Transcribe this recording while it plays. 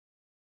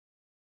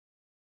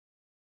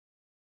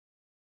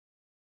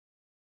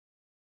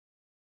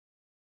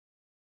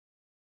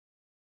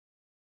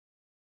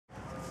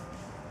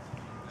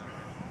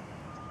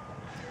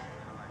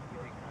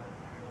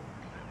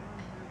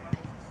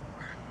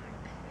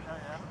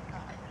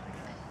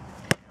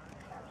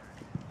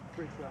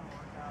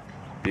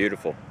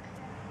Beautiful.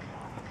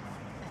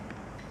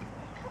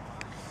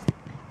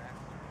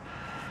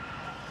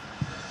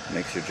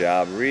 Makes your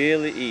job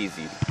really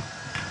easy.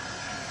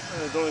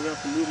 I don't even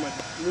have to move my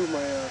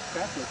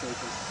cast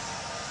location.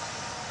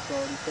 It's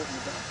already set in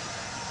the back.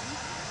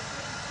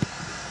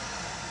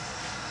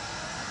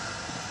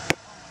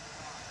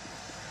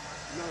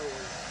 Another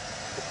one.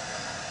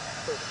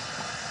 Perfect.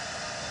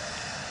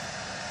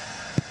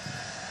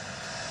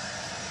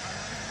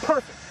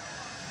 Perfect.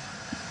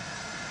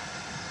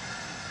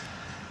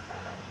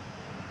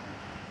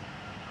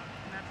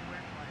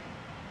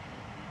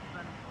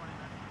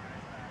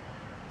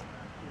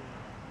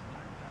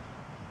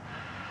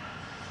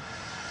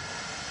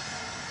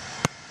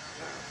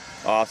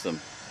 Awesome.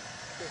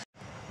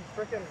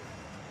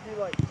 He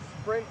like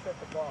sprints at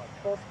the ball,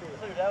 full speed.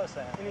 That's what I was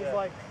saying. And he's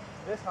like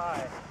this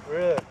high.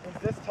 Really?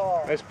 He's this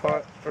tall. Nice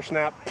punt for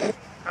snap. He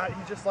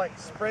just like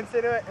sprints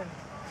into it and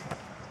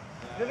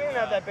he doesn't even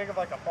have that big of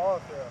like a follow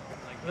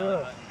through.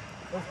 Really?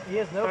 He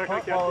has no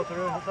punt follow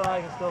through and somehow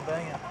he can still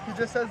bang it. He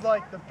just has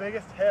like the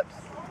biggest hips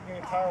in the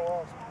entire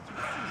world.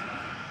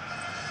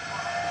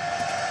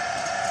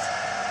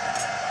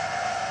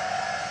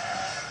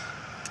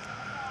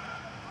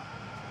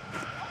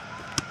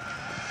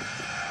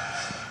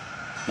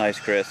 Nice,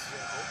 Chris.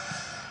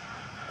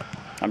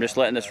 I'm just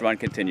letting this run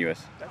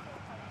continuous.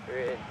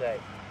 Really tight.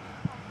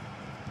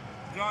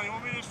 John, you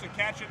want me just to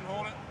catch it and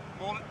hold it,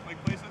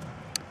 like place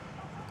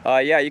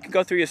it? Yeah, you can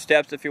go through your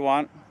steps if you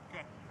want.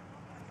 Okay.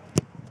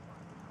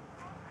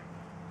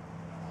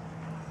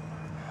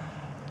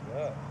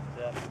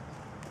 Yeah.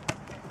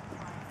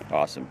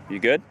 Awesome. You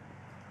good?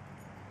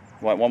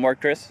 Want one more,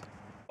 Chris?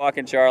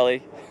 Walking,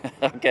 Charlie.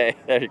 Okay,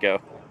 there you go.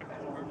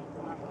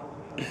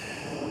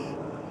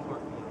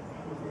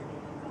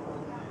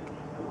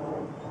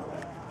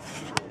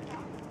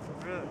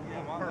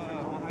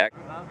 Back.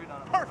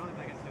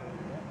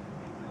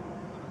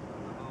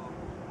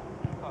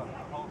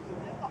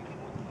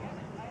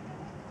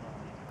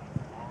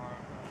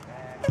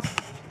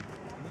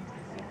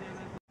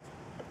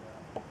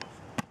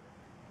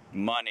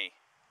 Money.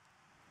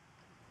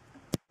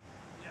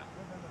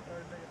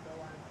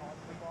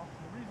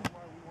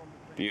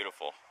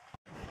 Beautiful.